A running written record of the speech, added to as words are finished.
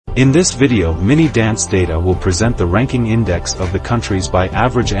In this video, Mini Dance Data will present the ranking index of the countries by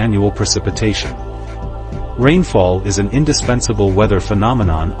average annual precipitation. Rainfall is an indispensable weather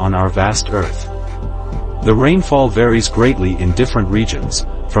phenomenon on our vast Earth. The rainfall varies greatly in different regions,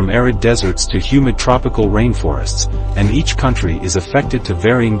 from arid deserts to humid tropical rainforests, and each country is affected to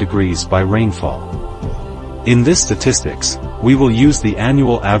varying degrees by rainfall. In this statistics, we will use the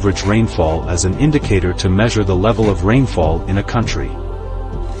annual average rainfall as an indicator to measure the level of rainfall in a country.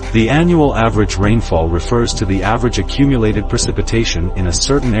 The annual average rainfall refers to the average accumulated precipitation in a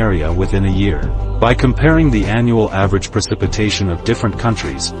certain area within a year. By comparing the annual average precipitation of different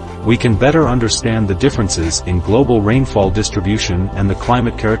countries, we can better understand the differences in global rainfall distribution and the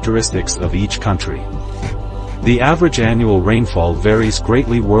climate characteristics of each country. The average annual rainfall varies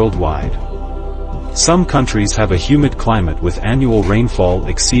greatly worldwide. Some countries have a humid climate with annual rainfall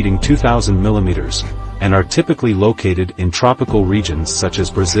exceeding 2,000 millimeters, and are typically located in tropical regions such as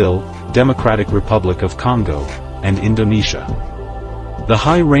Brazil, Democratic Republic of Congo, and Indonesia. The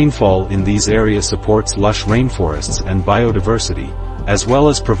high rainfall in these areas supports lush rainforests and biodiversity, as well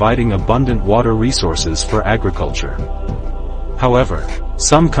as providing abundant water resources for agriculture. However,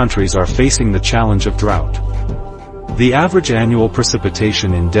 some countries are facing the challenge of drought. The average annual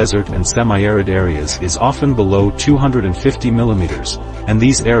precipitation in desert and semi-arid areas is often below 250 millimeters, and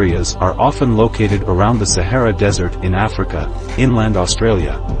these areas are often located around the Sahara Desert in Africa, inland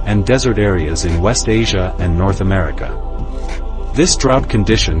Australia, and desert areas in West Asia and North America. This drought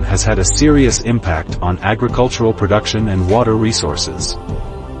condition has had a serious impact on agricultural production and water resources.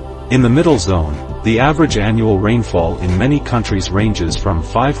 In the middle zone, the average annual rainfall in many countries ranges from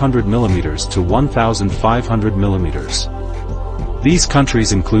 500 millimeters to 1,500 millimeters. These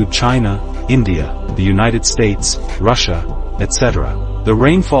countries include China, India, the United States, Russia, etc. The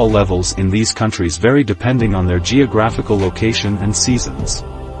rainfall levels in these countries vary depending on their geographical location and seasons.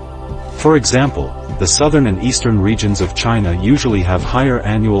 For example, the southern and eastern regions of China usually have higher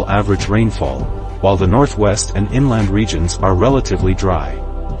annual average rainfall, while the northwest and inland regions are relatively dry.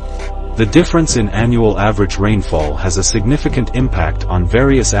 The difference in annual average rainfall has a significant impact on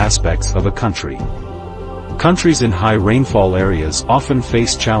various aspects of a country. Countries in high rainfall areas often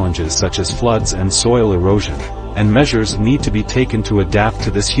face challenges such as floods and soil erosion, and measures need to be taken to adapt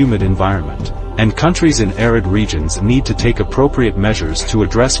to this humid environment. And countries in arid regions need to take appropriate measures to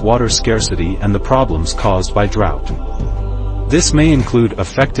address water scarcity and the problems caused by drought. This may include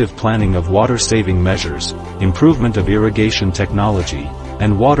effective planning of water-saving measures, improvement of irrigation technology,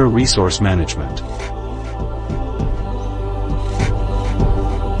 and water resource management.